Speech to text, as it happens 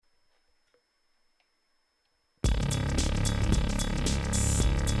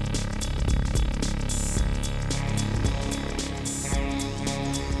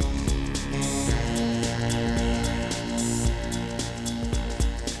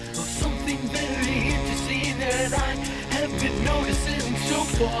been noticing so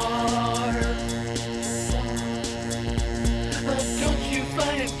far? Don't you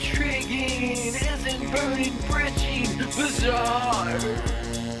find it intriguing? Isn't burning bridging bizarre?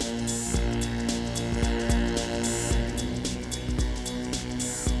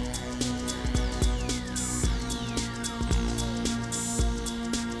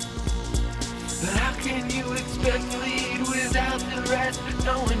 How can you expect to lead without the rest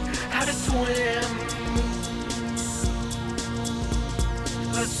knowing how to swim?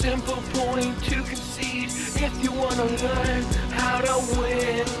 A simple point to concede if you want to learn how to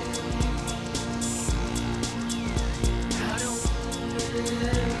win. How to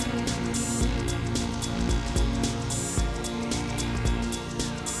win.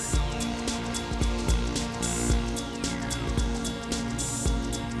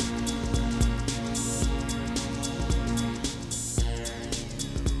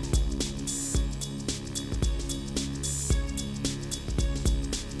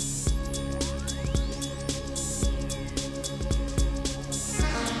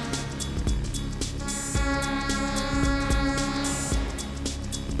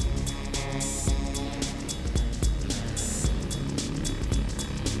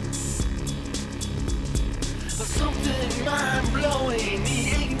 Something mind-blowing, the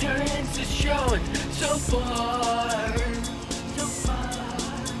ignorance is showing so far, so far.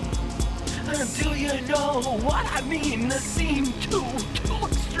 Until you know what I mean, that seem too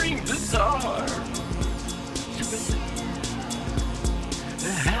extreme bizarre.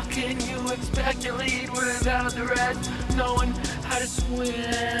 How can you expect to lead without the rest knowing how to swim?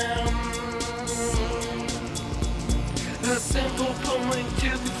 A simple point to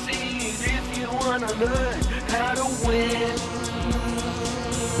concede if you want to learn how to win.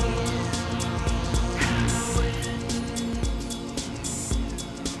 How to win.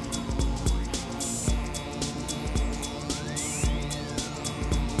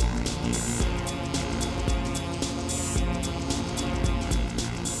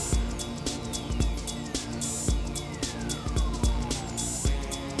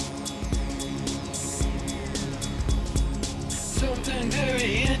 Something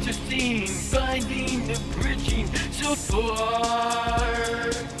very interesting, finding the bridging so far.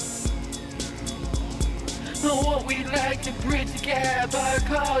 What we like to bridge the gap, our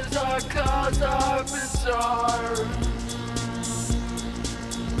cars are bizarre.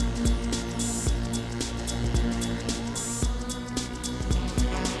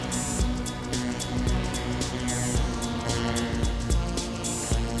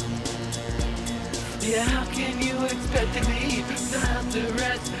 Yeah, how can you expect to be without the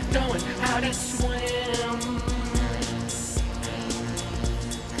rest knowing how to swim?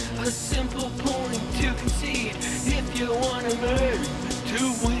 A simple point to concede if you want to learn to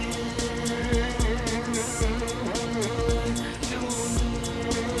win. To win.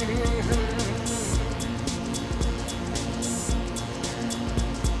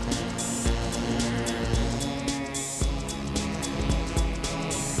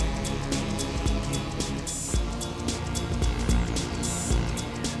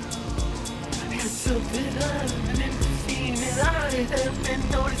 Something I've been seeing and I have been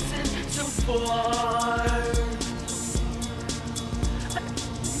noticing so far.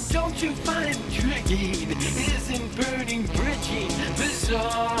 Don't you find it intriguing? Isn't burning bridging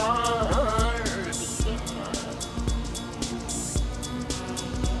bizarre?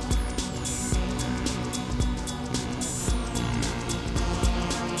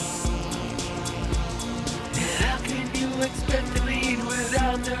 How can you expect to lead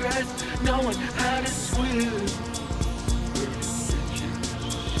without the rest knowing how to swim?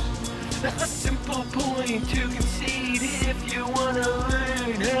 A simple point to concede if you want to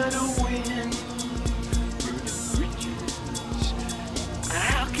learn how to win.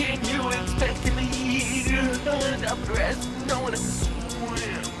 How can you expect to lead without the rest knowing how to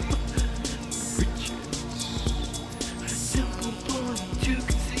swim? A simple point to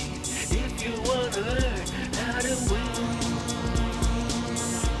concede if you want to learn how to win.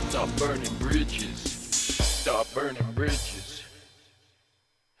 Stop burning bridges. Stop burning bridges.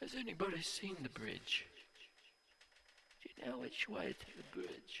 Has anybody seen the bridge? Do you know which way to the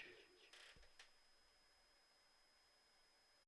bridge?